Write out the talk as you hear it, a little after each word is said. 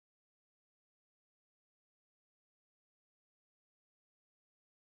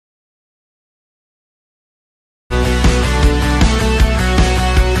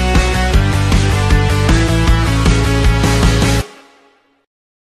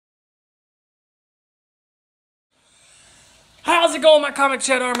How's it going, my Comic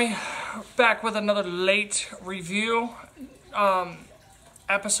Chat Army? Back with another late review,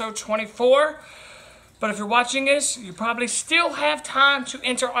 episode 24. But if you're watching this, you probably still have time to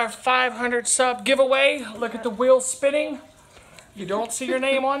enter our 500 sub giveaway. Look at the wheel spinning. You don't see your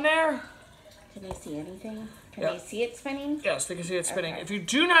name on there? Can they see anything? Can they see it spinning? Yes, they can see it spinning. Okay. If you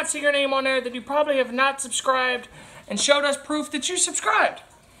do not see your name on there, then you probably have not subscribed and showed us proof that you subscribed.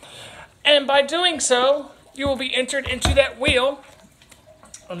 And by doing so, you will be entered into that wheel,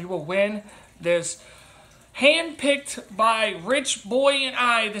 and you will win this hand-picked by Rich Boy and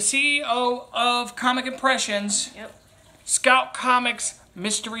I, the CEO of Comic Impressions, Scout Comics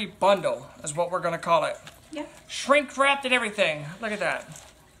Mystery Bundle is what we're going to call it. Yep. Shrink wrapped and everything. Look at that.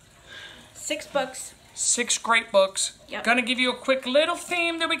 6 books. 6 great books. Yep. Gonna give you a quick little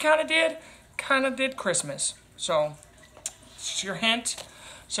theme that we kind of did Christmas. So, it's your hint.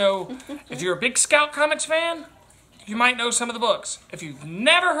 So, if you're a big Scout Comics fan, you might know some of the books. If you've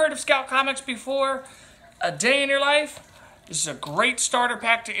never heard of Scout Comics before, a day in your life, this is a great starter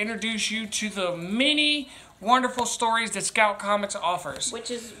pack to introduce you to the many wonderful stories that Scout Comics offers.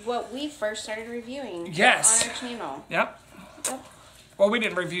 Which is what we first started reviewing on our channel. Yep. Yep. Well, we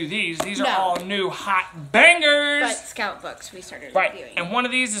didn't review these. These are No. all new hot bangers. But Scout books we started Right, reviewing. and one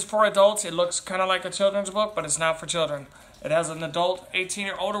of these is for adults. It looks kind of like a children's book, but it's not for children. It has an adult 18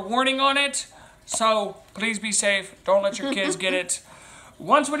 or older warning on it, so please be safe. Don't let your kids get it.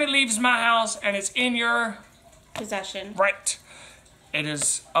 Once when it leaves my house and it's in your possession, right, it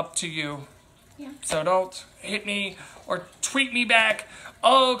is up to you. Yeah. So don't hit me or tweet me back,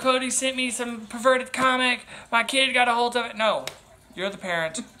 oh, Cody sent me some perverted comic, my kid got a hold of it. No, you're the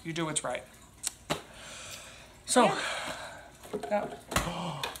parent. You do what's right. So,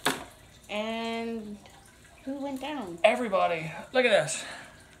 And who went down? everybody, look at this.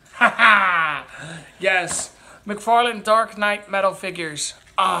 Ha ha! Yes, McFarlane Dark Knight metal figures.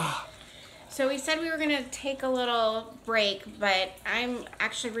 Ah. So we said we were going to take a little break, but I'm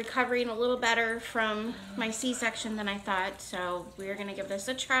actually recovering a little better from my C-section than I thought. So we're going to give this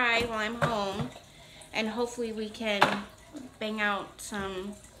a try while I'm home. And hopefully we can bang out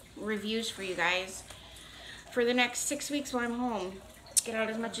some reviews for you guys for the next 6 weeks while I'm home. Get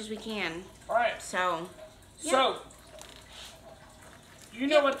out as much as we can. All right. So, yeah. So, you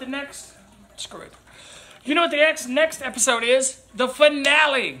know what the next... Screw it. You know what the next episode is? The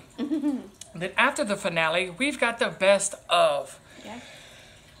finale. Then after the finale, we've got the best of. Yeah.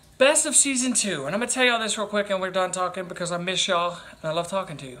 Best of season 2. And I'm going to tell y'all this real quick and we're done talking because I miss y'all and I love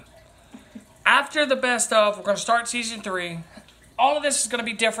talking to you. After the best of, we're going to start season 3. All of this is going to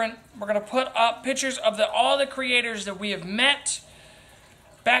be different. We're going to put up pictures of all the creators that we have met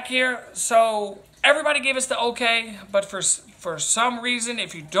back here. So everybody gave us the okay, but for some reason,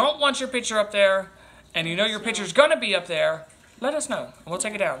 if you don't want your picture up there and you know your picture's going to be up there, let us know. We'll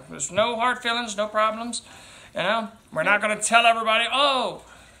take it down. There's no hard feelings, no problems. You know, we're not going to tell everybody, oh,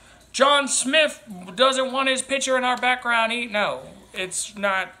 John Smith doesn't want his picture in our background. No, it's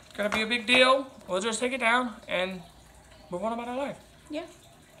not going to be a big deal. We'll just take it down and move on about our life. Yeah.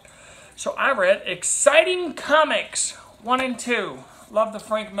 So I read Exciting Comics 1 and 2. Love the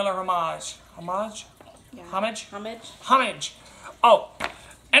Frank Miller homage. Homage? Yeah. Homage? Homage. Homage. Oh,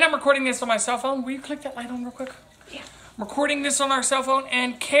 and I'm recording this on my cell phone. Will you click that light on real quick? Yeah. I'm recording this on our cell phone,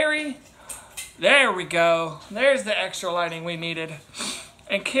 and Carrie, there we go. There's the extra lighting we needed.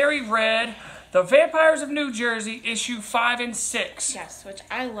 And Carrie read The Vampires of New Jersey, issue 5 and 6. Yes, which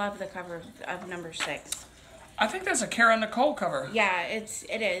I love the cover of number 6. I think that's a Kara Nicole cover. Yeah, it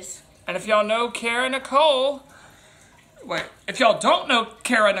is. And if y'all know Kara Nicole, wait, if y'all don't know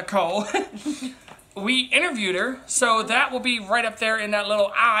Kara Nicole, we interviewed her, so that will be right up there in that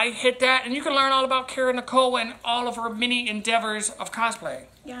little eye. Hit that, and you can learn all about Kara Nicole and all of her many endeavors of cosplay.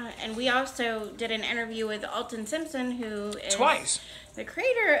 Yeah, and we also did an interview with Alton Simpson, who is Twice. The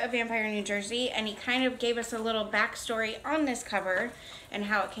creator of Vampire New Jersey, and he kind of gave us a little backstory on this cover and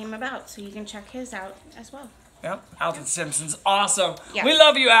how it came about, so you can check his out as well. Yep, Alton Simpson's awesome. Yes. We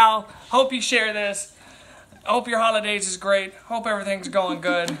love you, Al. Hope you share this. Hope your holidays is great. Hope everything's going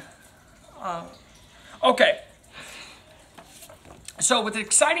good. Okay. So with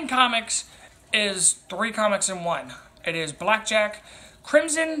Exciting Comics is 3 comics in 1. It is Blackjack,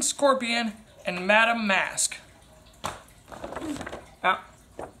 Crimson Scorpion, and Madam Mask.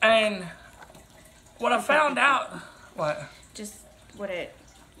 And what I found out... What? Just what it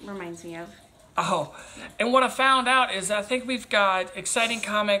reminds me of. Oh, and what I found out is I think we've got Exciting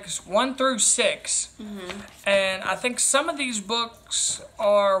Comics 1 through 6. And I think some of these books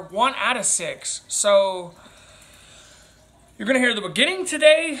are 1 out of 6. So you're going to hear the beginning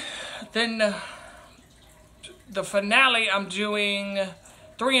today, then the finale, I'm doing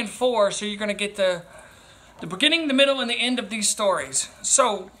 3 and 4, so you're going to get the beginning, the middle, and the end of these stories.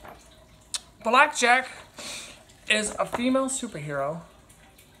 So, Blackjack is a female superhero,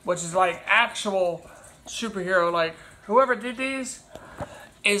 which is like actual superhero. Like, whoever did these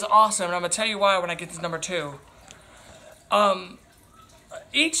is awesome, and I'm going to tell you why when I get to number 2.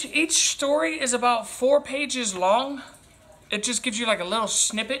 Each story is about 4 pages long. It just gives you like a little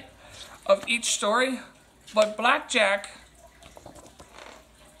snippet of each story. But Blackjack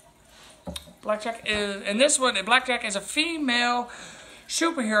is, in this one, Blackjack is a female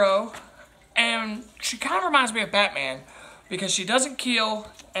superhero, and she kind of reminds me of Batman because she doesn't kill,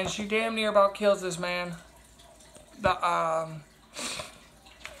 and she damn near about kills this man.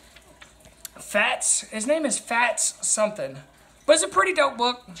 Fats, his name is Fats something, but it's a pretty dope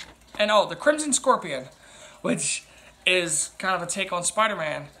book. And oh, the Crimson Scorpion, which is kind of a take on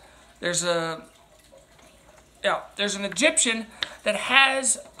Spider-Man. There's an Egyptian that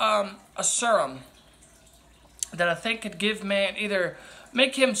has a serum that I think could give man, either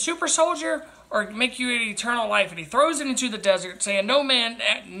make him super soldier or make you an eternal life. And he throws it into the desert, saying no man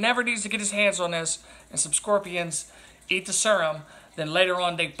never needs to get his hands on this. And some scorpions eat the serum. Then later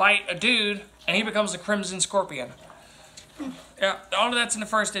on they bite a dude and he becomes the Crimson Scorpion. Yeah, all of that's in the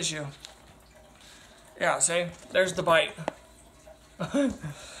first issue. Yeah, see? There's the bite.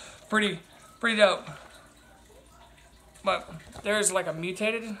 pretty dope. But there's like a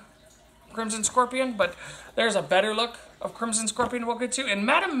mutated Crimson Scorpion, but there's a better look of Crimson Scorpion we'll get to. And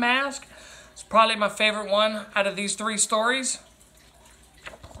Madame Mask is probably my favorite one out of these 3 stories.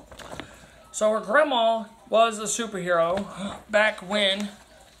 So her grandma was a superhero back when.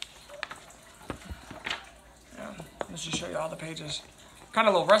 Let's just show you all the pages. Kind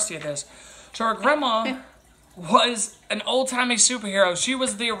of a little rusty at this. So her grandma was an old-timey superhero. She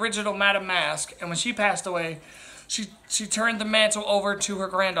was the original Madame Mask, and when she passed away, she turned the mantle over to her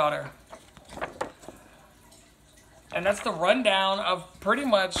granddaughter. And that's the rundown of pretty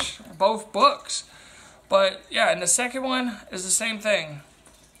much both books. But yeah, and the second one is the same thing.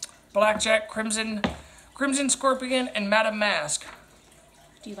 Blackjack, Crimson Scorpion, and Madame Mask.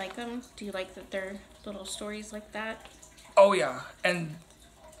 Do you like them? Do you like that they're little stories like that? Oh yeah, and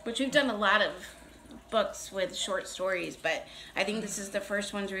which we've done a lot of books with short stories, but I think this is the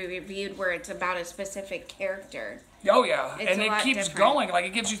first ones we reviewed where it's about a specific character. Oh yeah, it's and it keeps going. Like,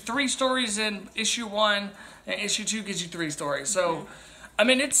 it gives you 3 stories in issue 1, and issue 2 gives you 3 stories. So, I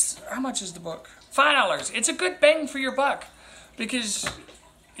mean, it's, how much is the book? $5. It's a good bang for your buck because,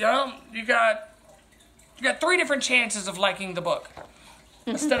 you know, you got 3 different chances of liking the book.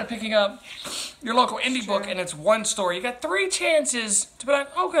 Instead of picking up your local indie book and it's 1 story, you got 3 chances to be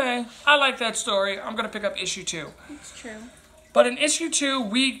like, okay, I like that story. I'm going to pick up issue 2. That's true. But in issue 2,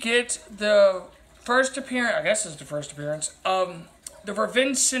 we get the first appearance, I guess it's the first appearance, of the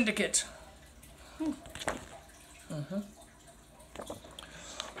Revenge Syndicate.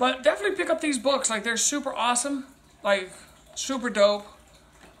 But definitely pick up these books. Like, they're super awesome. Like, super dope.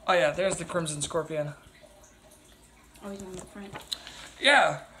 Oh yeah, there's the Crimson Scorpion. Oh, he's on the front.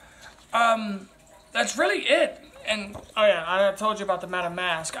 Yeah, that's really it. And oh yeah, I told you about the Madame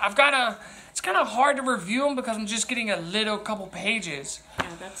Mask. It's kind of hard to review them because I'm just getting a couple pages. Yeah,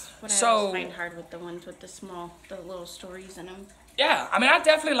 that's what I always find hard with the ones with the little stories in them. Yeah, I mean, I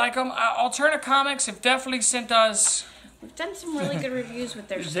definitely like them. Alternative Comics have definitely sent us. We've done some really good reviews with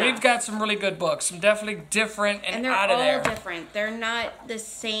their stuff. They've got some really good books. Some definitely different and they're out of there. all different. They're not the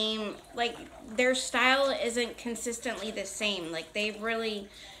same. Like, their style isn't consistently the same. Like, they've really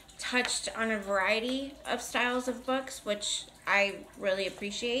touched on a variety of styles of books, which I really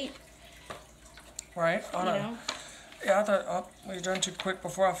appreciate. Right? Oh, no. Yeah, I thought, we were done too quick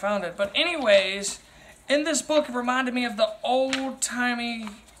before I found it. But anyways, in this book, it reminded me of the old-timey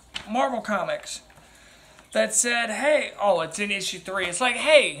Marvel comics that said, hey, it's in issue 3. It's like,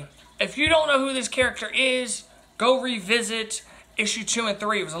 hey, if you don't know who this character is, go revisit issue 2 and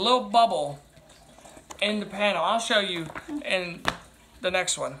 3. It was a little bubble in the panel. I'll show you in the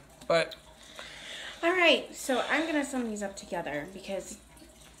next one. But all right, so I'm going to sum these up together because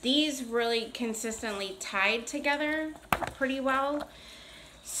these really consistently tied together pretty well.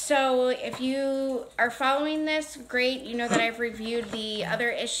 So if you are following this, great. You know that I've reviewed the other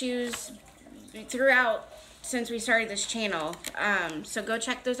issues throughout since we started this channel. So go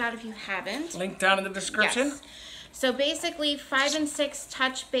check those out if you haven't. Link down in the description. Yes. So basically 5 and 6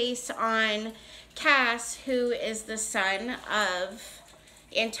 touch base on Cass, who is the son of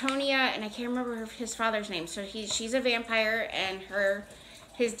Antonia, and I can't remember his father's name. So she's a vampire, and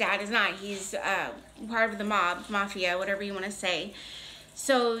his dad is not. He's part of the mafia, whatever you want to say.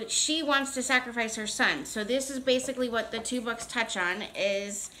 So she wants to sacrifice her son. So this is basically what the 2 books touch on,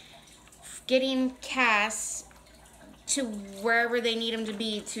 is getting Cass to wherever they need him to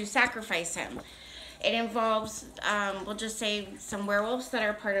be to sacrifice him. It involves, we'll just say, some werewolves that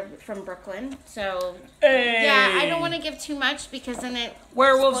are from Brooklyn. So, yeah, I don't want to give too much because then it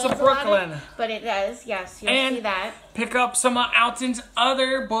Werewolves of Brooklyn. But it does, yes, you'll see that. Pick up some of Alton's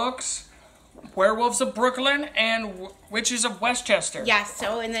other books, Werewolves of Brooklyn and Witches of Westchester. Yes,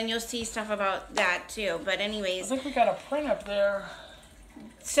 so, and then you'll see stuff about that too. But anyways. I think we got a print up there.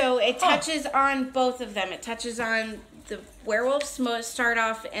 So it touches on both of them. It touches on the werewolves start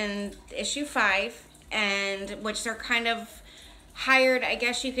off in issue 5, and which they're kind of hired, I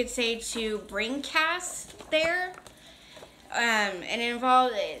guess you could say, to bring Cass there. And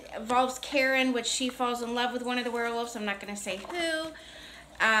it involves Karen, which she falls in love with one of the werewolves. I'm not going to say who.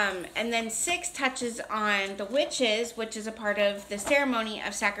 And then 6 touches on the witches, which is a part of the ceremony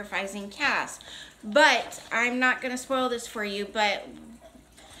of sacrificing Cass. But I'm not going to spoil this for you, but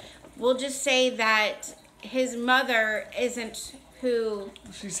we'll just say that his mother isn't who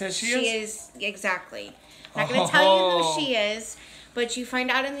she says she is. Exactly. Not going to tell you who she is, but you find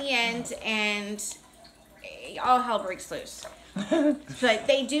out in the end, and all hell breaks loose. But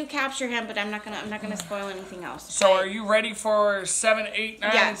they do capture him, but I'm not gonna spoil anything else. So are you ready for 7, 8,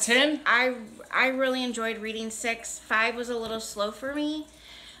 9, yes, and 10? I really enjoyed reading 6. 5 was a little slow for me,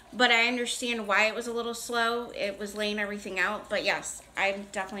 but I understand why it was a little slow. It was laying everything out. But yes, I'm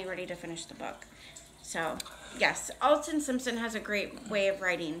definitely ready to finish the book. So yes, Alton Simpson has a great way of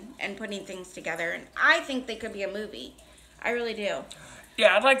writing and putting things together, and I think they could be a movie. I really do.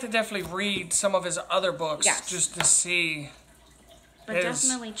 Yeah, I'd like to definitely read some of his other books, yes, just to see. But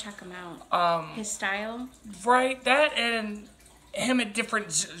definitely check him out. His style. Right, that and him in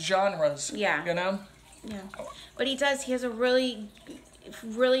different genres. Yeah. You know? Yeah. But he has a really,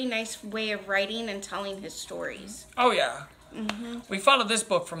 really nice way of writing and telling his stories. Oh, yeah. Mm-hmm. We followed this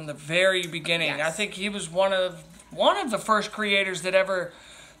book from the very beginning. Yes. I think he was one of the first creators that ever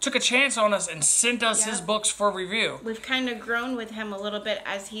took a chance on us and sent us his books for review. We've kind of grown with him a little bit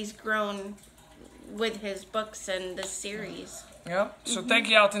as he's grown with his books and this series. Yeah. So thank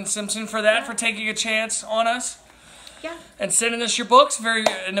you, Alton Simpson, for that, for taking a chance on us. Yeah. And sending us your books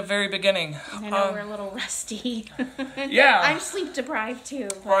in the very beginning. I know we're a little rusty. Yeah. I'm sleep deprived too.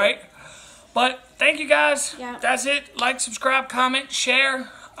 But... Right. But thank you guys. Yeah. That's it. Like, subscribe, comment,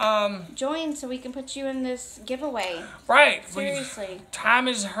 share. Join so we can put you in this giveaway. Right. Seriously. Time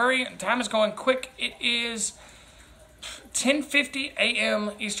is going quick. It is 10:50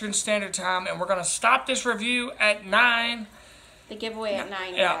 a.m. Eastern Standard Time, and we're going to stop this review at 9. The giveaway at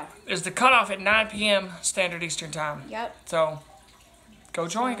 9, yeah. Is the cutoff at 9 p.m. Standard Eastern Time. Yep. So, go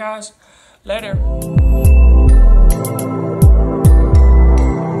join, guys. Later.